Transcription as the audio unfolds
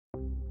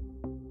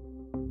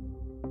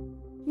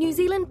New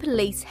Zealand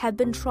police have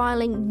been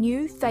trialling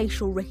new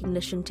facial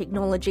recognition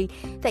technology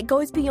that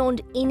goes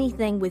beyond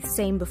anything we've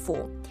seen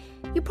before.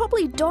 You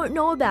probably don't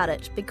know about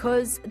it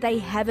because they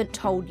haven't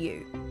told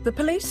you. The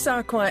police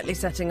are quietly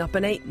setting up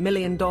an $8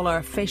 million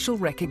facial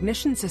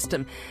recognition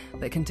system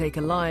that can take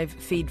a live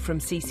feed from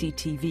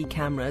CCTV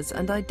cameras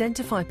and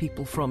identify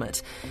people from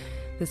it.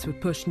 This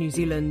would push New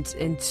Zealand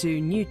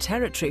into new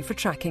territory for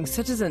tracking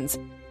citizens.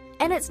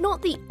 And it's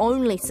not the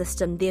only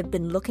system they've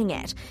been looking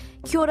at.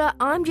 Kia ora,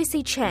 I'm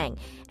Jessie Chang,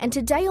 and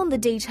today on The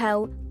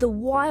Detail, the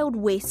wild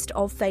west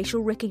of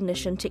facial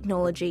recognition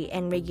technology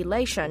and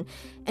regulation,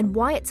 and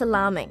why it's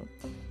alarming.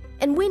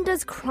 And when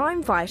does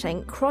crime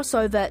fighting cross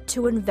over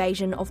to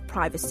invasion of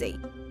privacy?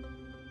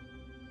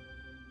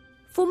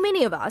 For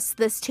many of us,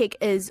 this tech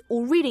is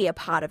already a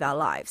part of our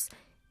lives.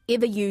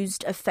 Ever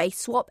used a face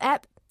swap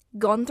app?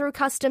 Gone through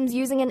customs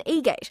using an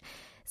e-gate?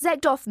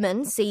 Zach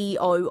Doffman,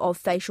 CEO of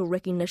facial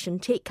recognition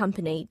tech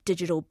company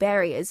Digital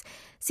Barriers,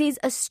 says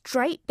a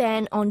straight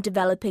ban on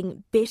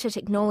developing better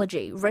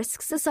technology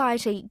risks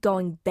society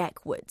going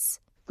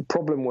backwards. The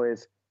problem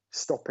with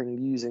stopping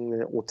using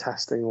it or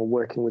testing or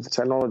working with the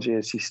technology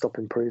is you stop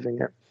improving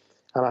it.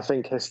 And I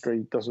think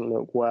history doesn't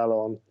look well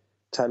on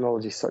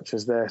technology such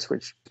as this,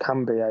 which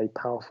can be a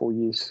powerful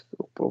use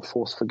or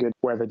force for good,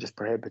 where they're just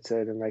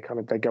prohibited and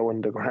they go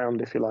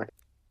underground, if you like.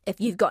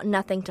 If you've got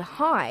nothing to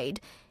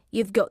hide,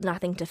 you've got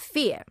nothing to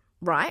fear,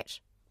 right?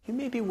 You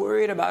may be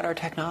worried about our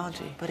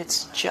technology, but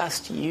it's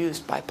just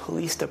used by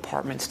police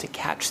departments to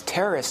catch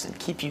terrorists and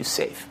keep you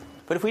safe.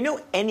 But if we know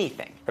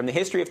anything from the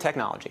history of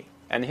technology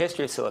and the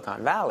history of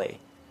Silicon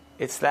Valley,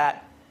 it's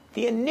that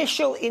the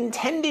initial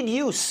intended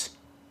use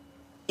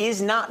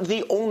is not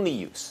the only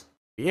use.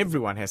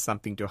 Everyone has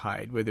something to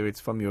hide, whether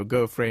it's from your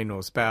girlfriend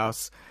or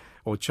spouse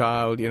or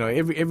child.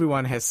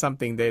 Everyone has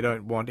something they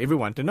don't want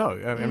everyone to know.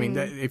 I mean,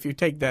 if you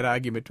take that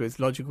argument to its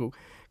logical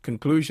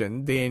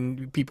conclusion,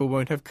 then people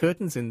won't have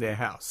curtains in their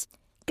house.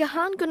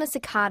 Gahan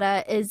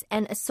Gunasekara is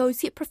an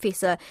associate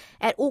professor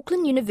at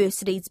Auckland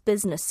University's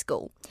Business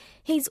School.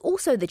 He's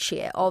also the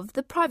chair of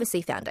the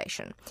Privacy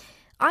Foundation.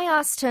 I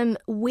asked him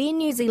where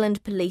New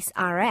Zealand police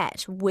are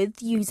at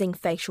with using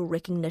facial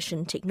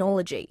recognition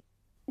technology.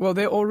 Well,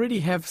 they already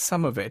have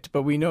some of it,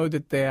 but we know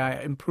that they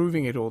are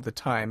improving it all the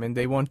time, and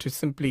they want to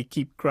simply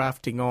keep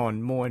grafting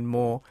on more and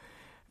more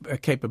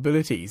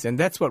capabilities, and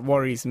that's what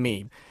worries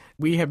me.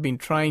 We have been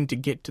trying to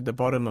get to the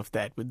bottom of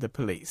that with the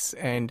police,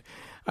 and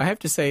I have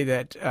to say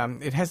that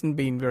it hasn't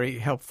been very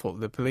helpful.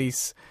 The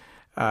police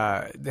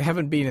they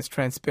haven't been as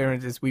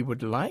transparent as we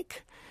would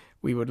like.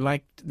 We would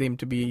like them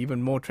to be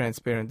even more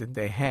transparent than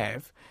they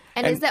have.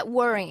 And is that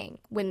worrying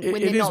when they're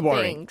not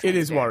being transparent? It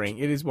is worrying.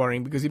 It is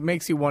worrying because it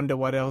makes you wonder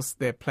what else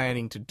they're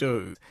planning to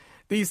do.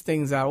 These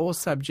things are all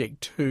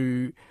subject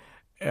to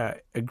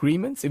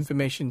agreements,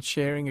 information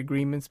sharing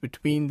agreements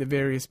between the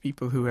various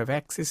people who have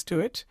access to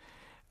it.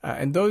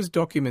 And those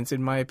documents,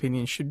 in my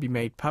opinion, should be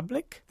made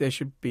public. There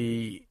should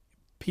be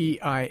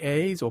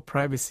PIAs or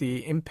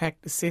privacy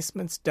impact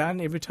assessments done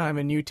every time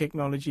a new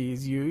technology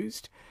is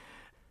used.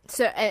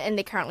 So, and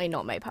they're currently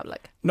not made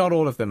public? Not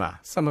all of them are.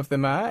 Some of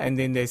them are, and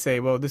then they say,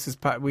 well, this is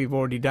we've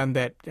already done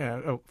that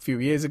a few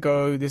years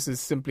ago. This is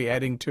simply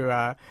adding to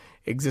our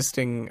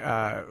existing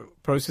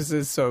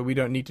processes, so we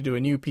don't need to do a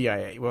new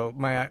PIA. Well,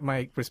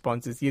 my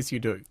response is, yes, you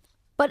do.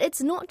 But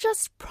it's not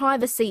just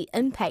privacy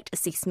impact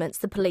assessments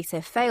the police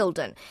have failed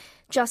in.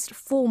 Just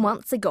 4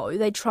 months ago,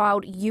 they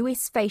trialled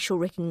US facial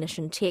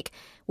recognition tech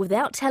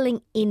without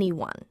telling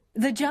anyone.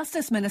 The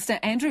Justice Minister,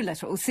 Andrew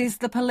Little, says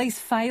the police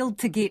failed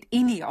to get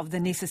any of the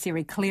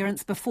necessary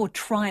clearance before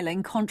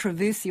trialling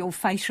controversial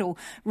facial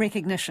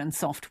recognition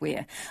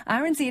software.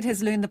 RNZ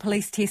has learned the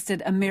police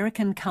tested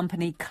American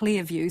company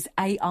Clearview's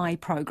AI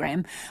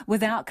program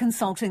without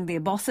consulting their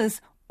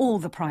bosses or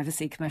the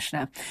Privacy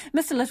Commissioner.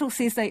 Mr Little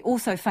says they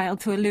also failed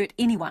to alert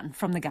anyone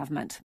from the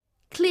government.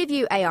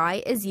 Clearview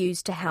AI is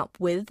used to help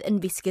with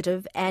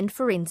investigative and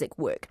forensic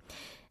work.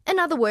 In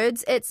other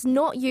words, it's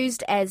not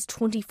used as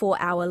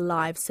 24-hour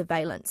live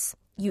surveillance.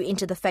 You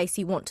enter the face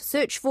you want to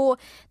search for,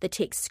 the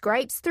tech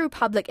scrapes through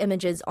public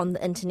images on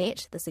the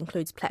internet, this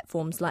includes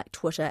platforms like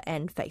Twitter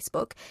and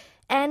Facebook,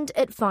 and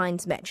it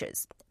finds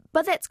matches.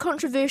 But that's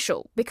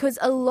controversial because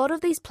a lot of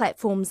these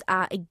platforms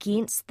are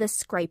against this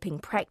scraping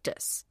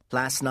practice.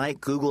 Last night,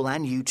 Google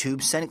and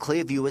YouTube sent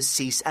Clearview a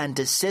cease and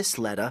desist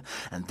letter,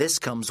 and this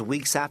comes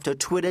weeks after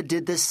Twitter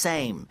did the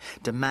same,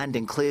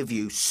 demanding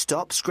Clearview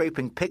stop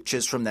scraping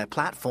pictures from their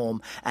platform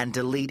and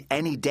delete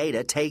any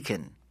data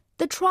taken.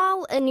 The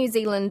trial in New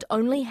Zealand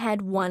only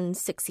had one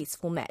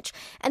successful match,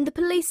 and the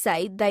police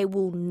say they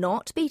will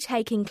not be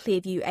taking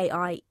Clearview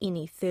AI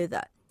any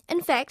further.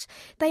 In fact,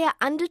 they are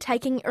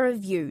undertaking a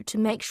review to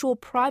make sure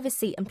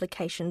privacy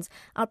implications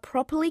are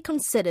properly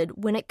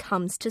considered when it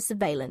comes to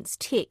surveillance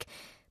tech.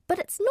 But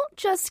it's not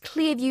just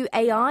Clearview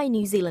AI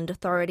New Zealand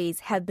authorities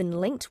have been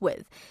linked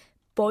with.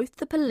 Both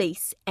the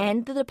police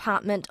and the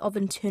Department of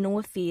Internal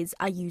Affairs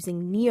are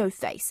using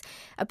NeoFace,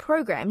 a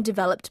program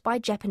developed by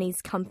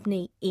Japanese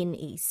company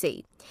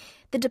NEC.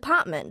 The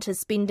department is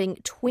spending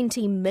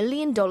 $20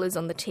 million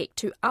on the tech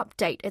to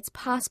update its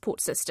passport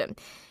system.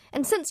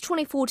 And since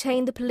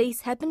 2014, the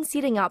police have been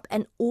setting up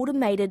an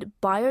automated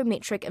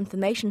biometric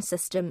information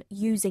system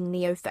using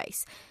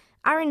NeoFace.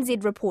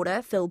 RNZ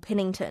reporter Phil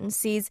Pennington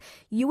says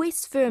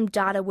US firm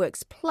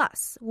DataWorks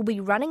Plus will be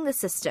running the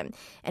system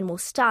and will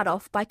start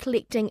off by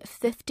collecting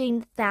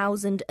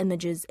 15,000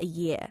 images a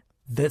year.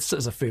 This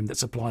is a firm that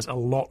supplies a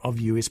lot of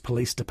US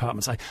police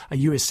departments. A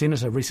US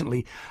senator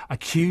recently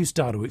accused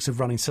DataWorks of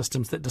running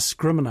systems that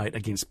discriminate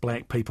against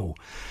black people.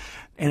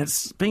 And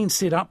it's been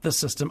set up, this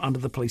system, under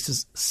the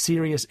police's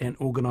Serious and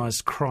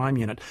Organised Crime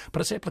Unit,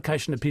 but its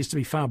application appears to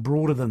be far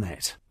broader than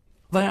that.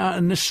 They are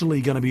initially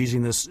going to be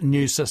using this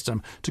new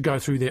system to go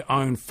through their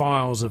own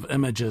files of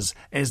images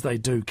as they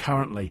do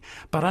currently.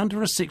 But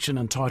under a section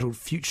entitled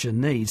Future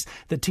Needs,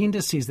 the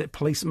tender says that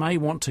police may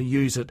want to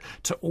use it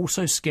to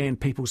also scan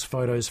people's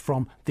photos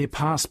from their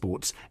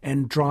passports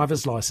and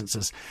driver's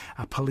licences.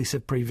 Police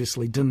have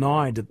previously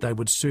denied that they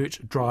would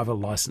search driver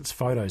licence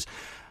photos.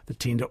 The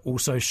tender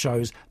also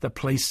shows the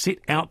police set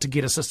out to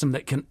get a system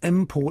that can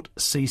import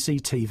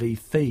CCTV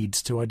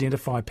feeds to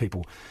identify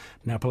people.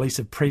 Now, police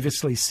have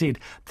previously said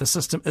the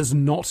system is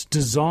not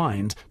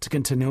designed to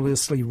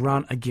continuously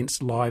run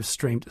against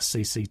live-streamed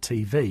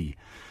CCTV.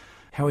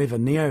 However,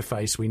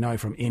 NeoFace, we know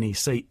from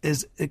NEC,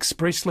 is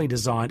expressly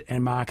designed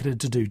and marketed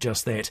to do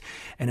just that.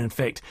 And in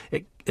fact,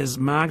 it is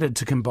marketed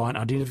to combine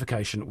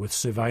identification with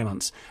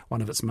surveillance.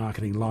 One of its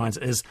marketing lines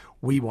is,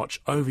 "We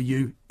watch over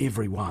you,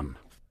 everyone."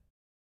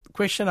 The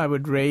question I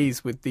would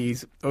raise with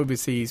these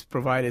overseas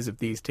providers of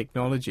these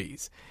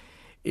technologies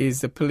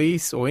is the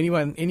police or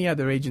any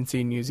other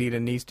agency in New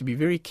Zealand needs to be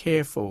very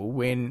careful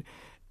when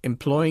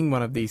employing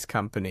one of these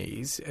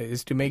companies,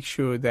 is to make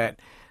sure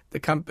that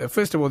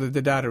first of all, that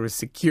the data is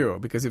secure,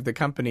 because if the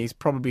company is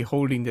probably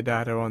holding the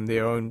data on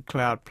their own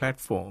cloud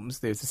platforms,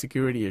 there's a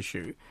security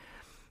issue.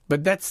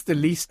 But that's the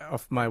least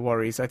of my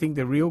worries. I think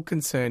the real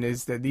concern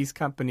is that these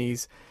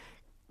companies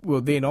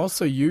will then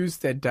also use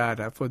that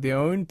data for their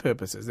own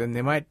purposes, and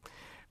they might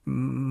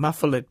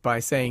muffle it by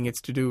saying it's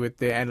to do with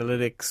their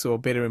analytics or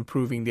better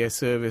improving their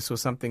service or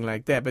something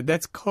like that. But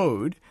that's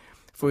code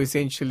for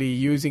essentially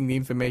using the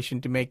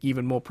information to make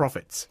even more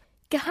profits.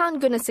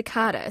 Gahan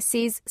Gunasekara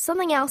says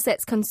something else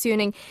that's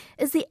concerning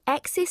is the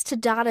access to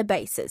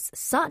databases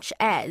such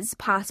as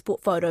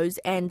passport photos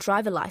and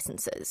driver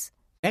licences.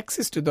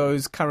 Access to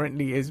those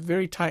currently is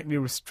very tightly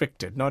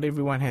restricted. Not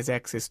everyone has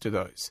access to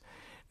those.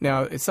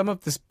 Now, some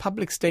of the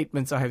public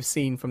statements I have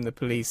seen from the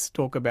police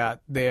talk about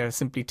they're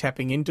simply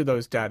tapping into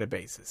those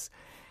databases.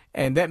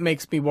 And that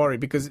makes me worry,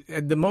 because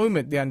at the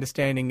moment the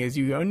understanding is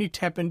you only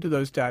tap into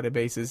those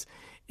databases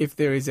if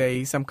there is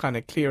some kind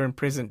of clear and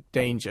present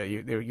danger.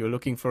 You're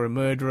looking for a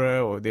murderer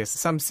or there's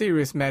some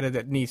serious matter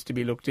that needs to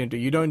be looked into.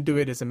 You don't do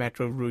it as a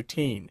matter of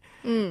routine.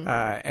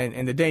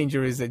 And the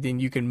danger is that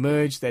then you can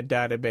merge that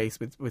database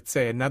with,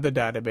 say, another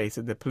database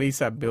that the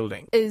police are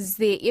building. Is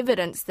there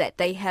evidence that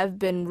they have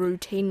been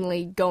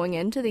routinely going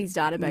into these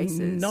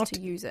databases to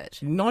use it?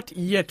 Not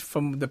yet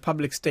from the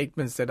public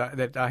statements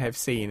that I have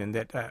seen and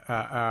that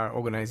our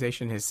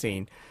organisation has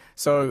seen.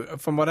 So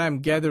from what I'm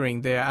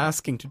gathering, they're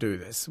asking to do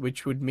this,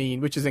 which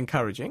is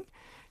encouraging.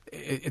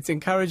 It's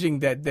encouraging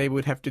that they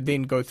would have to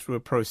then go through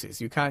a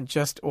process. You can't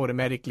just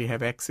automatically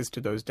have access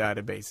to those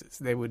databases.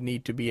 There would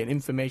need to be an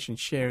information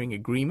sharing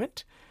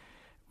agreement,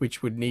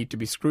 which would need to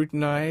be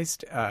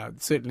scrutinized.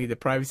 Certainly the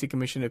Privacy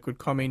Commissioner could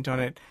comment on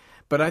it.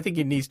 But I think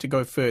it needs to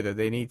go further.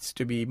 There needs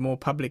to be more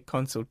public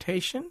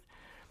consultation.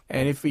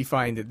 And if we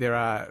find that there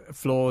are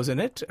flaws in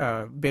it,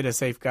 better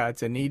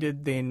safeguards are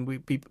needed, then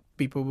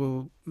people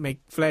will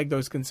flag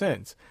those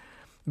concerns.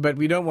 But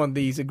we don't want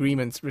these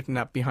agreements written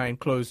up behind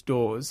closed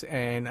doors,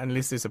 and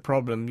unless there's a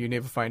problem, you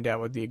never find out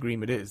what the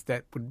agreement is.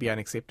 That would be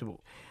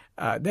unacceptable.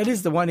 That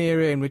is the one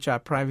area in which our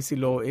privacy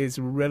law is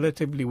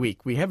relatively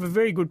weak. We have a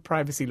very good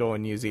privacy law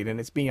in New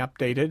Zealand. It's being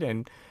updated,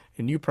 and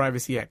a new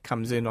Privacy Act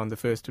comes in on the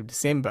 1st of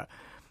December.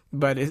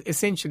 But it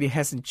essentially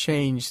hasn't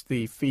changed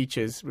the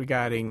features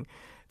regarding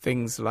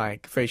things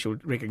like facial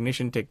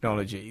recognition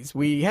technologies.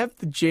 We have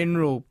the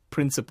general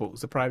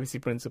principles, the privacy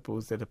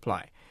principles that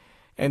apply,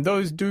 and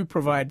those do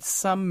provide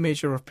some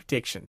measure of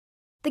protection.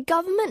 The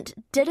government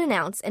did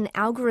announce an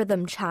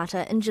algorithm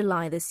charter in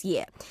July this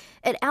year.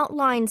 It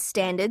outlines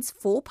standards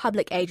for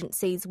public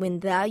agencies when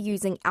they're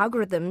using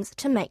algorithms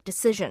to make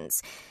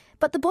decisions.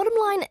 But the bottom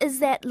line is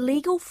that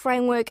legal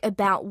framework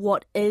about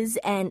what is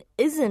and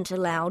isn't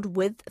allowed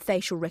with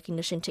facial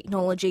recognition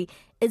technology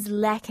is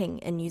lacking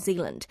in New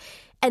Zealand.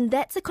 And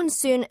that's a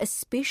concern,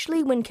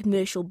 especially when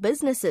commercial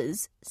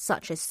businesses,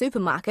 such as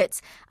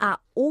supermarkets, are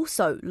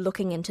also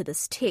looking into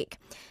this tech.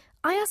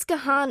 I asked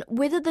Gahan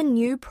whether the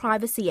new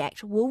Privacy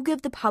Act will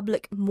give the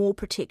public more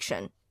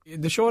protection.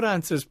 The short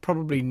answer is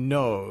probably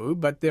no,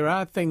 but there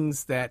are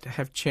things that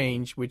have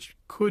changed which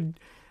could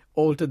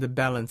alter the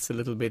balance a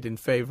little bit in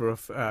favour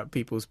of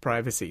people's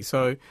privacy.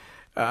 So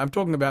I'm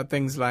talking about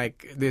things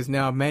like there's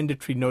now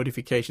mandatory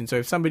notification. So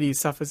if somebody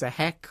suffers a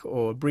hack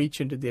or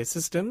breach into their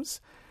systems,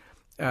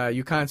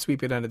 you can't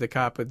sweep it under the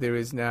carpet. There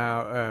is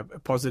now a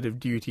positive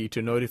duty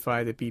to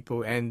notify the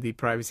people and the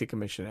Privacy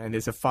Commissioner, and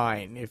there's a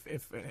fine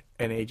if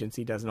an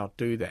agency does not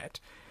do that.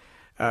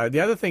 The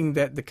other thing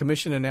that the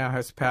Commissioner now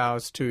has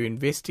powers to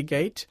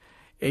investigate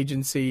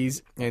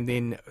agencies and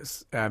then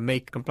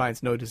make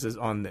compliance notices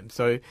on them.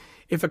 So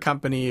if a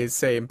company is,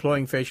 say,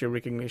 employing facial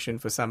recognition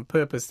for some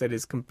purpose that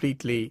is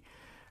completely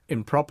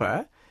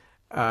improper,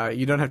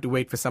 you don't have to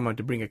wait for someone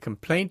to bring a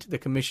complaint. The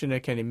Commissioner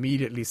can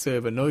immediately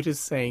serve a notice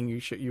saying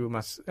you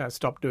must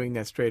stop doing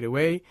that straight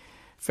away.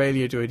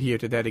 Failure to adhere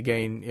to that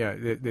again,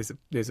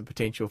 there's a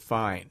potential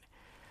fine.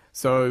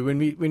 So when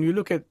we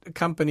look at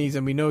companies,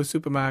 and we know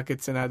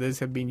supermarkets and others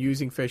have been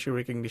using facial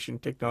recognition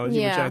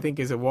technology, which I think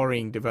is a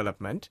worrying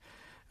development,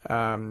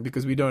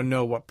 because we don't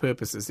know what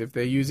purposes. If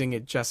they're using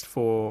it just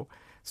for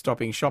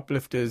stopping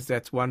shoplifters,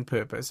 that's one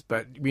purpose.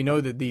 But we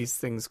know that these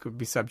things could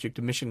be subject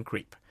to mission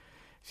creep.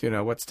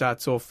 So, what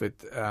starts off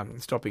with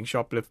stopping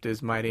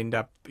shoplifters might end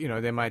up,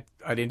 they might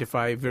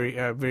identify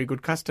very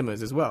good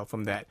customers as well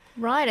from that.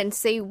 Right, and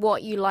see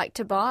what you like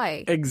to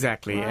buy.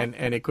 Exactly, right.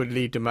 and it could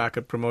lead to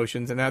market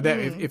promotions. And now, that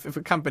if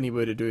a company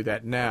were to do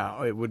that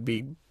now, it would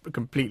be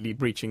completely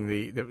breaching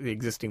the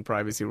existing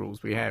privacy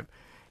rules we have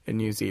in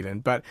New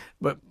Zealand. But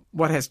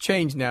what has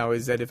changed now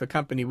is that if a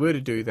company were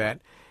to do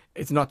that,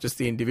 it's not just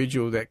the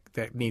individual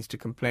that needs to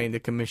complain. The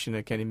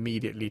Commissioner can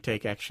immediately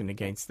take action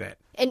against that.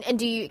 And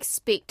do you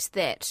expect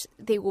that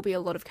there will be a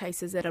lot of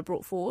cases that are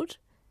brought forward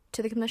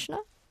to the Commissioner?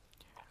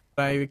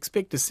 I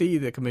expect to see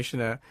the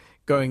Commissioner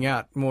going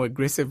out more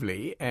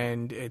aggressively,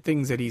 and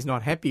things that he's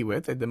not happy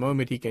with. At the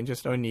moment, he can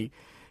just only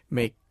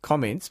make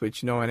comments,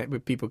 which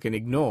people can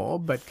ignore.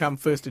 But come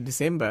 1st of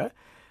December,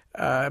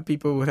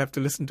 people would have to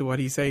listen to what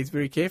he says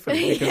very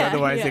carefully, because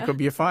otherwise there could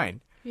be a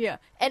fine. Yeah.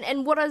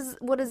 And what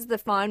is the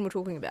fine we're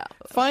talking about?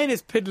 Fine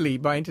is piddly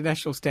by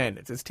international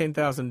standards. It's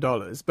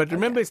 $10,000. But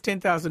remember, it's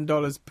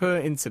 $10,000 per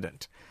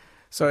incident.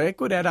 So it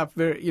could add up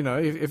very,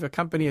 if a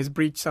company has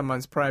breached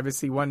someone's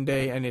privacy one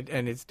day and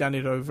it's done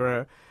it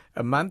over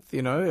a month,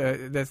 that's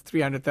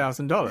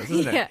 $300,000,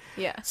 isn't it?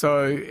 Yeah.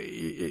 So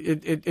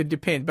it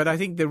depends. But I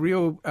think the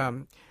real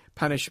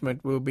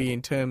punishment will be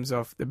in terms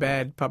of the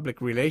bad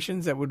public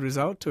relations that would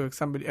result to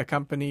a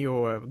company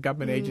or a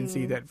government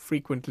agency that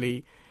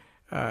frequently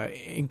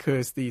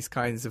incurs these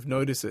kinds of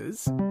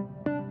notices.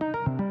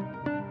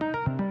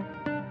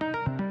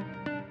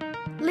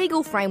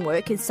 Legal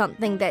framework is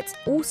something that's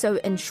also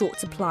in short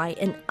supply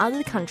in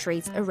other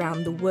countries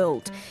around the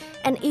world.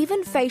 And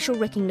even facial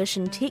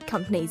recognition tech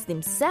companies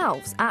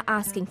themselves are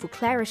asking for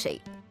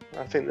clarity.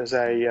 I think there's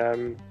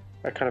a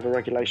kind of a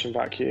regulation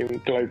vacuum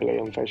globally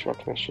on facial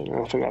recognition,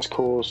 and I think that's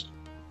caused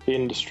the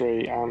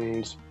industry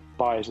and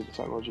buyers of the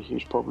technology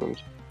huge problems.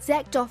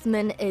 Zach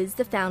Doffman is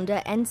the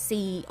founder and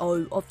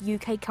CEO of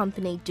UK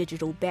company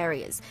Digital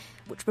Barriers,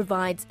 which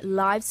provides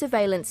live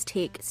surveillance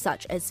tech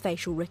such as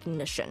facial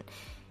recognition.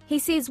 He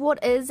says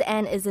what is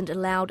and isn't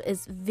allowed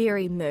is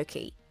very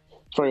murky.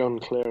 It's very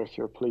unclear if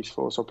you're a police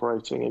force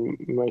operating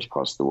in most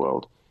parts of the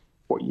world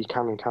what you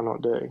can and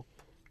cannot do.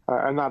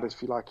 And that,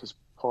 if you like, is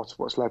part of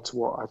what's led to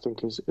what I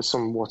think is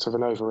somewhat of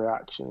an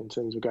overreaction in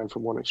terms of going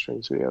from one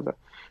extreme to the other.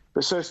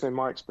 But certainly in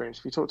my experience,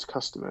 if you talk to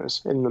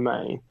customers, in the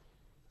main,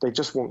 they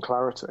just want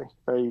clarity.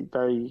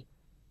 They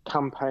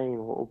campaign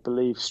or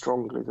believe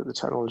strongly that the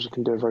technology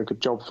can do a very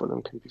good job for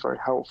them, can be very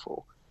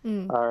helpful.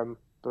 But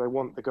they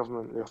want the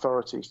government, the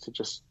authorities to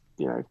just,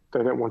 they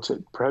don't want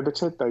it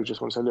prohibited. They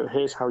just want to say, look,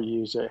 here's how you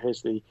use it.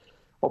 Here's the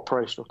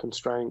operational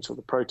constraints or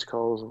the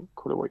protocols, or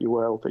call it what you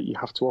will, that you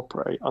have to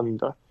operate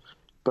under.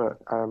 But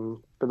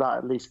that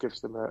at least gives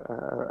them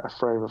a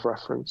frame of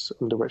reference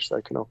under which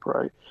they can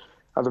operate.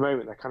 At the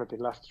moment, they're kind of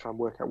been left to try and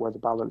work out where the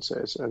balance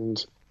is.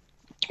 And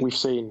we've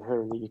seen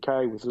here in the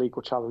UK with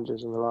legal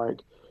challenges and the like,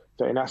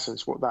 that in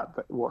essence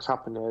what's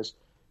happened is,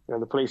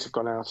 the police have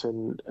gone out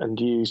and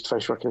used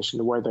facial recognition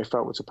the way they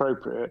felt was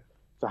appropriate.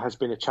 There has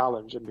been a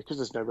challenge, and because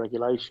there's no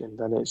regulation,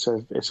 then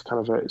it's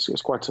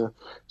quite a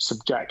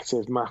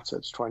subjective matter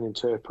to try and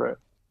interpret.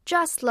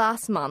 Just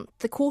last month,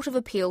 the Court of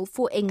Appeal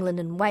for England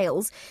and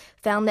Wales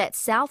found that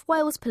South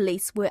Wales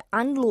police were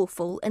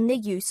unlawful in their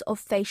use of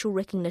facial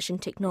recognition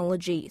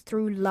technology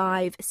through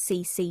live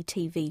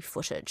CCTV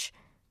footage.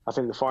 I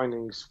think the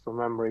findings from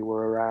memory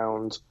were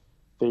around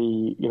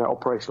the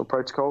operational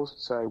protocols.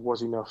 So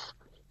was enough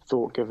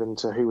thought given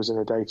to who was in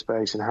a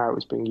database and how it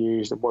was being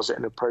used, and was it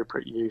an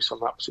appropriate use on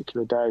that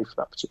particular day for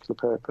that particular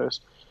purpose?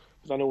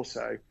 But then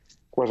also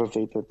whether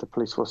the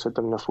police force had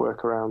done enough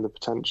work around the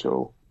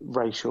potential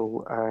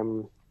racial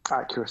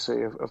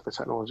accuracy of the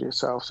technology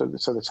itself, so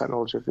the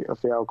technology of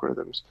the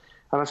algorithms.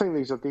 And I think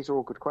these are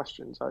all good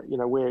questions.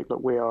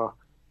 We are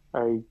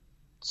a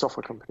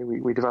software company.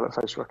 We develop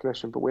facial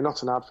recognition, but we're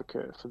not an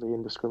advocate for the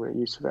indiscriminate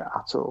use of it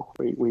at all.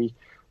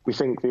 We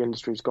think the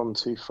industry's gone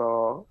too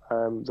far.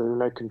 There are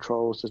no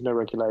controls. There's no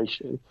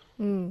regulation.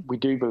 We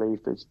do believe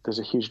there's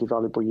a hugely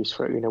valuable use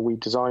for it. We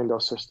designed our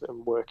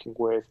system working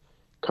with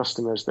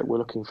customers that were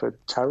looking for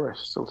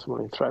terrorists,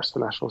 ultimately threats to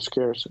national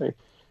security,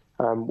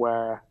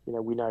 where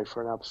we know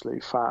for an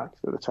absolute fact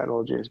that the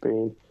technology has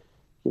been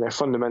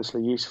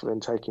fundamentally useful in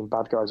taking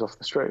bad guys off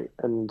the street.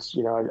 And,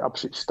 I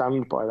absolutely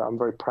stand by that. I'm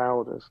very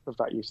proud of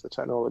that use of the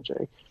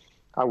technology.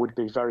 I would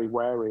be very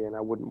wary, and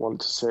I wouldn't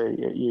want to see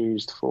it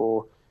used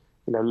for,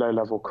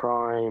 low-level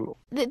crime.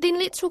 Then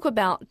let's talk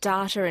about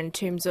data in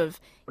terms of,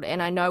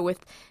 and I know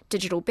with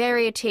digital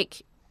barrier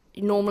tech,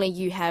 normally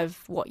you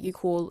have what you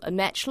call a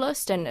match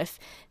list, and if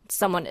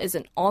someone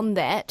isn't on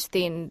that,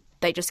 then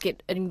they just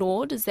get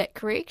ignored. Is that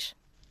correct?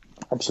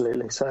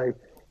 Absolutely. So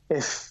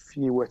if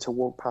you were to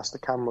walk past a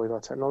camera with our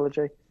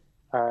technology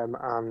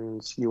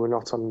and you were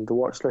not on the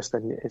watch list,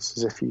 then it's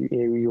as if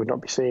you would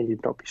not be seen,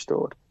 you'd not be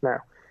stored. Now,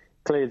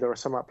 clearly there are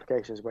some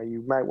applications where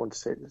you might want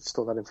to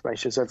store that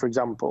information. So, for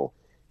example,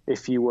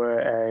 if you were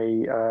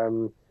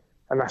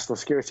a national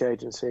security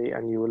agency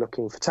and you were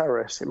looking for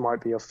terrorists, it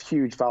might be of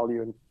huge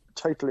value and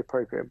totally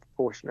appropriate and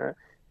proportionate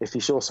if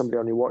you saw somebody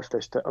on your watch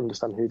list to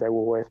understand who they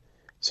were with.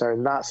 So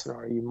in that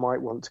scenario, you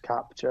might want to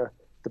capture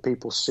the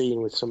people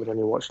seen with somebody on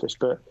your watch list.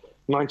 But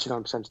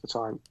 99% of the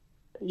time,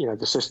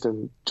 the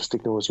system just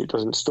ignores you. It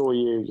doesn't store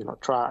you. You're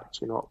not tracked.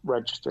 You're not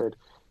registered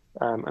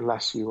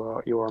unless you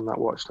are on that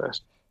watch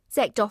list.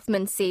 Zach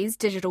Doffman says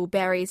Digital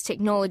Barriers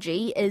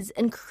technology is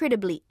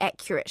incredibly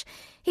accurate.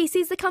 He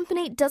says the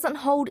company doesn't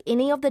hold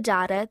any of the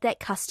data that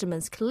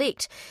customers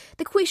collect.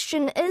 The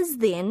question is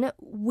then,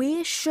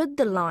 where should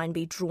the line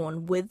be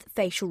drawn with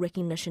facial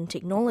recognition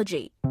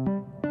technology?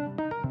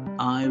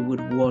 I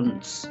would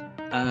want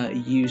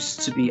use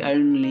to be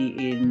only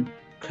in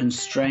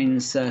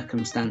constrained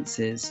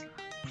circumstances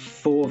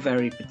for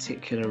very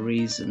particular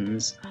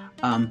reasons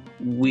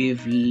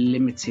with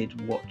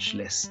limited watch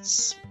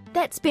lists.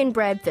 That's Ben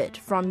Bradford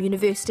from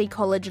University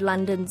College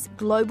London's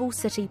Global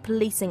City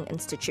Policing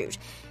Institute.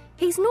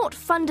 He's not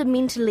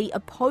fundamentally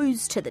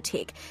opposed to the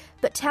tech,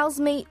 but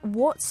tells me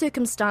what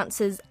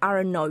circumstances are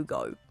a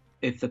no-go.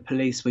 If the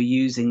police were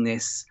using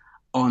this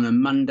on a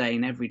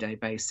mundane, everyday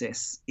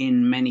basis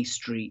in many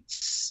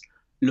streets,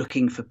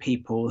 looking for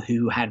people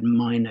who had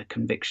minor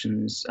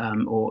convictions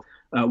or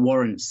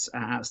warrants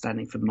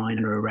outstanding for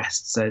minor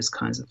arrests, those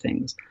kinds of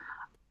things,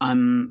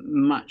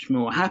 I'm much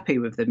more happy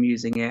with them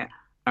using it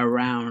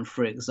around,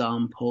 for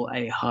example,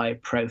 a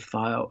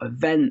high-profile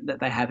event that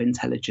they have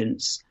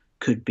intelligence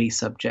could be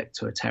subject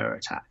to a terror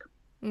attack.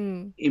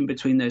 In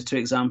between those two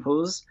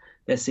examples,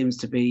 there seems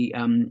to be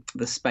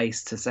the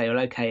space to say, well,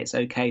 OK, it's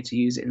OK to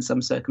use it in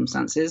some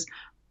circumstances,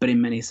 but in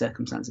many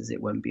circumstances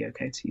it won't be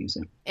OK to use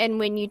it. And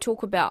when you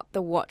talk about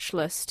the watch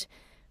list,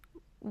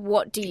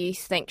 what do you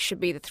think should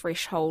be the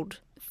threshold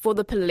for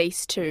the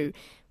police to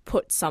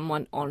put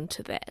someone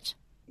onto that?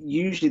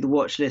 Usually the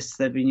watch lists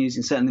they've been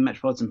using, certainly the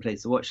Metropolitan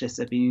Police, the watch lists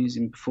they've been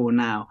using before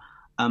now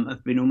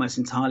have been almost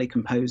entirely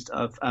composed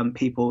of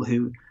people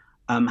who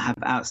have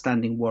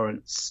outstanding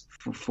warrants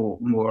for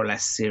more or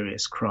less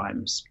serious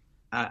crimes.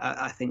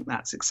 I think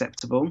that's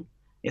acceptable.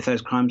 If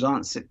those crimes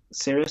aren't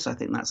serious, I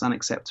think that's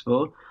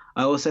unacceptable.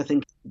 I also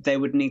think they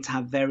would need to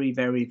have very,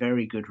 very,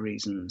 very good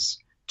reasons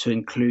to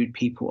include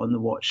people on the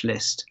watch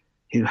list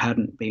who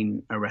hadn't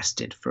been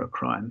arrested for a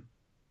crime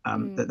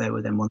that they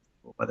were then wanted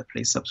for by the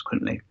police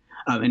subsequently.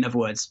 In other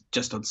words,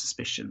 just on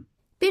suspicion.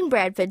 Ben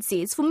Bradford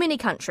says for many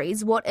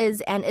countries, what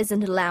is and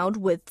isn't allowed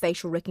with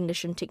facial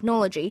recognition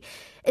technology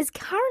is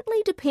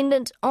currently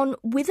dependent on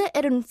whether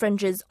it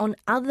infringes on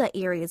other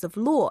areas of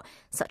law,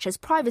 such as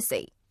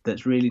privacy.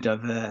 That's really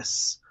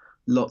diverse,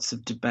 lots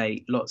of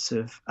debate, lots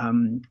of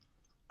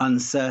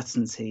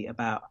uncertainty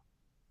about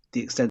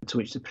the extent to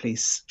which the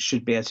police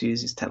should be able to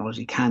use this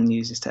technology, can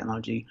use this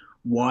technology,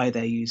 why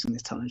they're using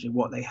this technology,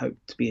 what they hope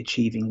to be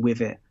achieving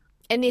with it.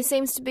 And there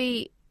seems to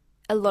be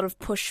a lot of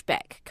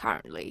pushback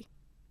currently.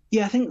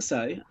 Yeah, I think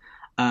so.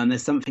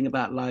 There's something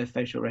about live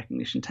facial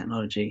recognition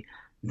technology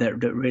that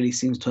really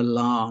seems to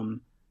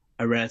alarm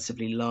a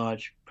relatively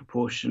large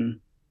proportion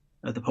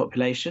of the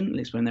population, at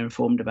least when they're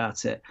informed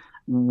about it.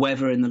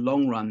 Whether in the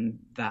long run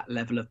that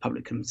level of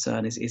public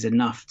concern is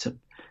enough to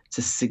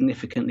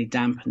significantly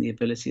dampen the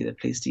ability of the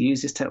police to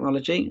use this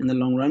technology in the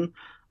long run,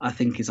 I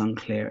think is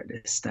unclear at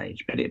this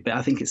stage. But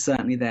I think it's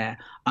certainly there,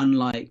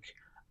 unlike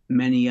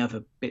many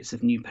other bits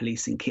of new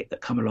policing kit that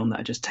come along that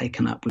are just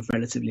taken up with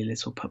relatively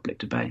little public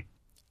debate.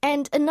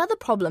 And another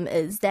problem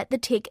is that the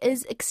tech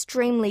is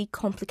extremely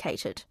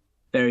complicated.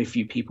 Very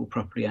few people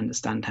properly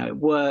understand how it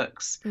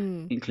works,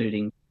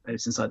 including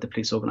those inside the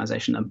police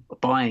organisation are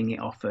buying it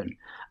often.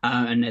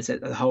 And there's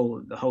the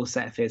whole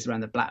set of fears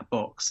around the black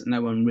box.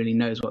 No one really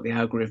knows what the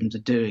algorithms are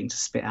doing to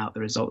spit out the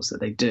results that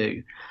they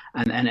do.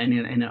 And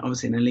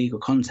obviously in a legal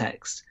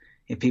context,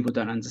 if people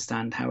don't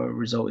understand how a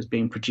result is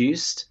being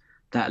produced,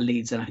 that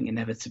leads, I think,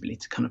 inevitably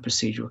to kind of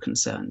procedural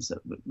concerns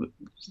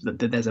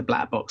that there's a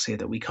black box here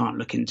that we can't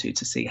look into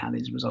to see how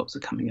these results are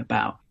coming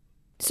about.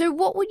 So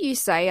what would you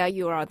say are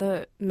your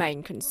other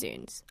main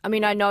concerns? I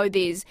mean, I know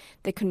there's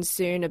the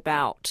concern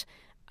about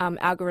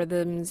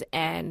algorithms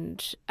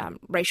and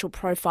racial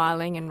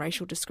profiling and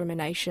racial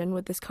discrimination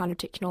with this kind of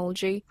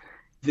technology.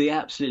 The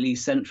absolutely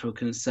central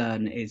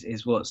concern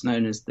is what's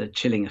known as the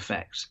chilling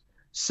effect.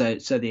 So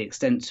the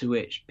extent to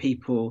which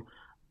people,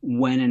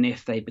 when and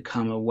if they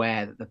become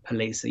aware that the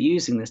police are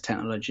using this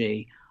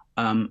technology,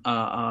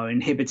 are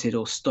inhibited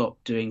or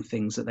stopped doing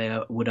things that they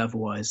would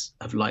otherwise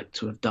have liked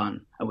to have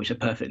done, which are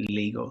perfectly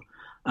legal.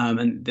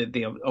 And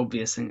the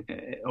obvious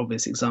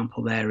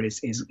example there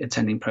is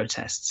attending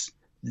protests.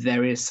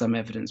 There is some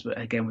evidence, but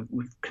again,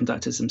 we've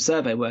conducted some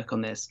survey work on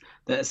this,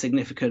 that a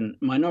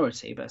significant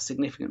minority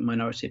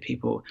of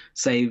people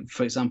say,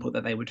 for example,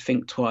 that they would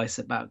think twice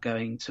about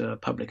going to a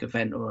public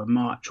event or a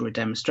march or a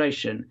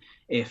demonstration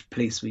if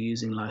police were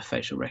using live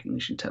facial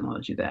recognition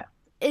technology there.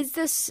 Is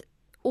this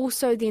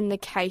also then the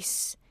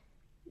case,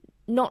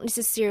 not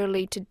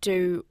necessarily to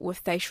do with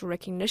facial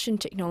recognition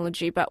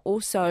technology, but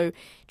also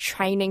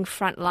training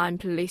frontline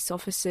police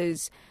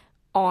officers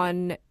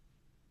on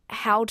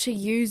how to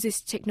use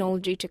this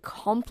technology to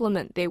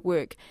complement their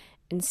work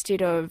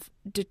instead of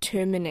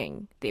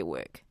determining their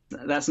work?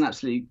 That's an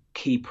absolutely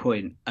key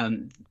point.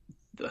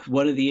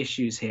 One of the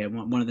issues here,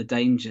 one of the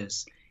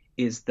dangers,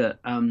 is that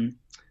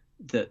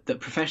that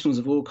professionals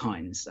of all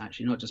kinds,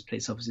 actually not just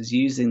police officers,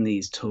 using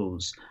these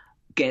tools,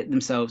 get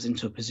themselves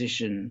into a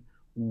position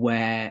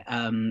where,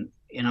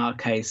 in our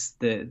case,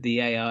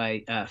 the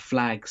AI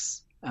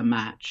flags a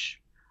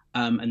match,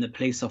 and the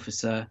police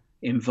officer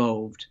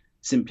involved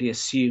simply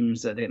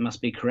assumes that it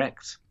must be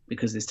correct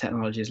because this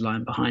technology is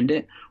lying behind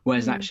it,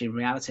 whereas actually in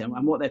reality,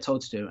 and what they're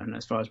told to do, and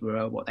as far as we're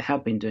aware, what they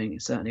have been doing,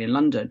 certainly in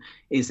London,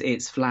 is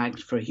it's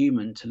flagged for a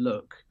human to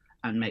look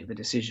and make the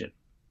decision.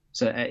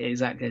 So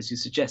exactly as you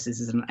suggest, this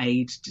is an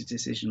aid to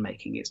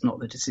decision-making. It's not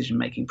the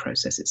decision-making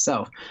process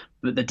itself.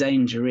 But the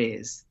danger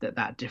is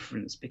that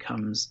difference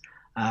becomes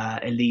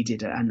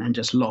elided and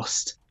just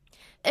lost.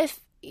 If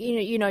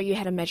you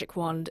had a magic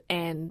wand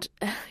and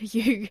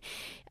you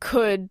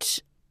could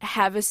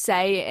have a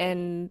say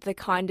in the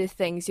kind of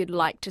things you'd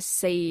like to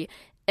see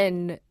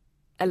in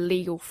a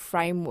legal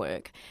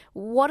framework,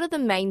 what are the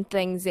main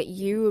things that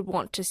you would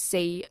want to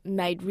see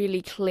made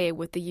really clear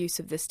with the use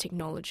of this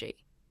technology?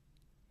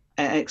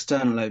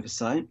 External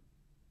oversight,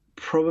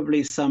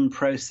 probably some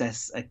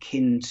process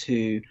akin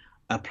to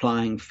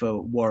applying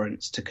for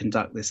warrants to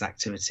conduct this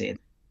activity.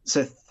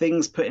 So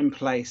things put in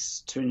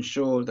place to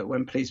ensure that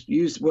when police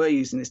were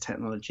using this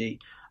technology,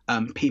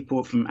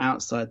 people from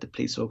outside the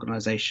police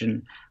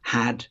organisation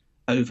had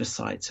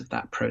oversight of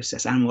that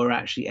process and were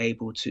actually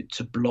able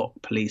to block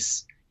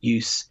police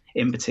use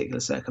in particular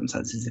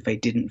circumstances if they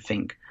didn't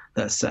think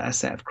that a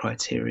set of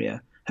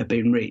criteria had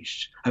been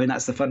reached. I mean,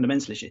 that's the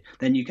fundamental issue.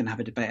 Then you can have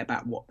a debate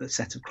about what the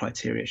set of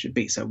criteria should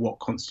be. So what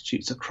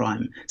constitutes a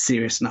crime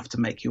serious enough to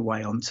make your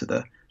way onto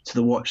the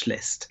watch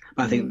list?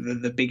 But I think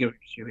the bigger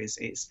issue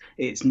is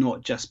it's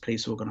not just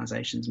police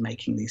organisations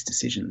making these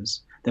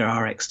decisions. There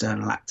are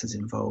external actors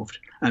involved,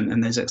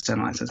 and those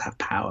external actors have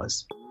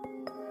powers.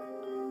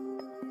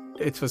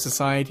 It's for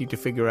society to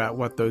figure out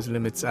what those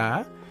limits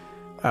are,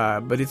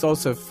 but it's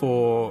also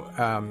for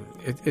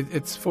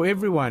it's for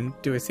everyone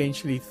to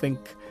essentially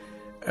think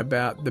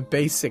about the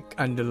basic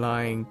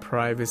underlying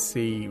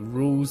privacy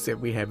rules that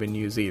we have in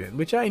New Zealand,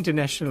 which are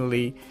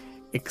internationally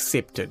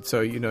accepted. So,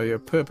 your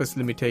purpose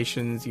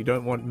limitations, you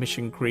don't want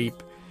mission creep,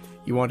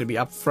 you want to be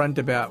upfront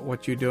about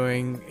what you're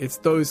doing. It's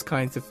those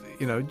kinds of,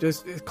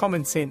 just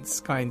common sense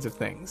kinds of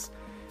things.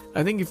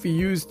 I think if you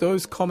use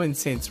those common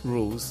sense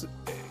rules,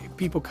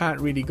 people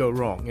can't really go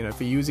wrong. If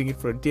you're using it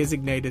for a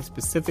designated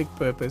specific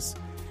purpose,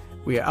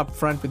 we are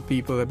upfront with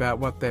people about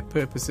what that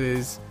purpose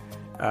is.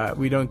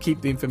 We don't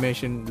keep the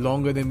information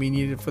longer than we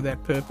need it for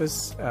that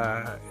purpose,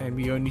 and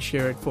we only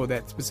share it for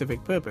that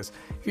specific purpose.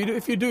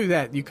 If you do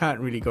that, you can't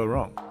really go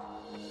wrong.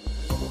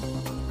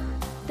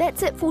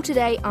 That's it for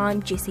today.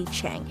 I'm Jessie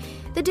Chang.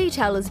 The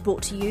Detail is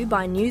brought to you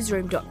by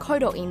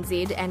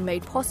newsroom.co.nz and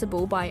made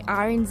possible by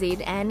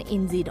RNZ and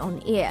NZ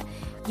On Air.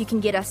 You can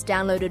get us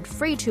downloaded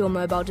free to your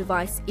mobile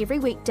device every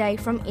weekday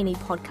from any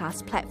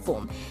podcast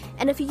platform.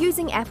 And if you're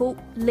using Apple,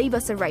 leave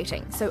us a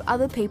rating so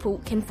other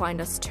people can find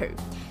us too.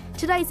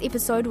 Today's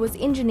episode was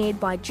engineered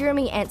by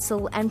Jeremy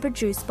Ansell and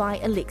produced by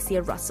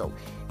Alexia Russell.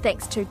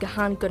 Thanks to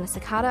Gahan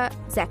Gunasakara,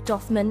 Zach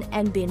Doffman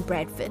and Ben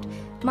Bradford.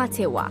 Mā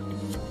te wā.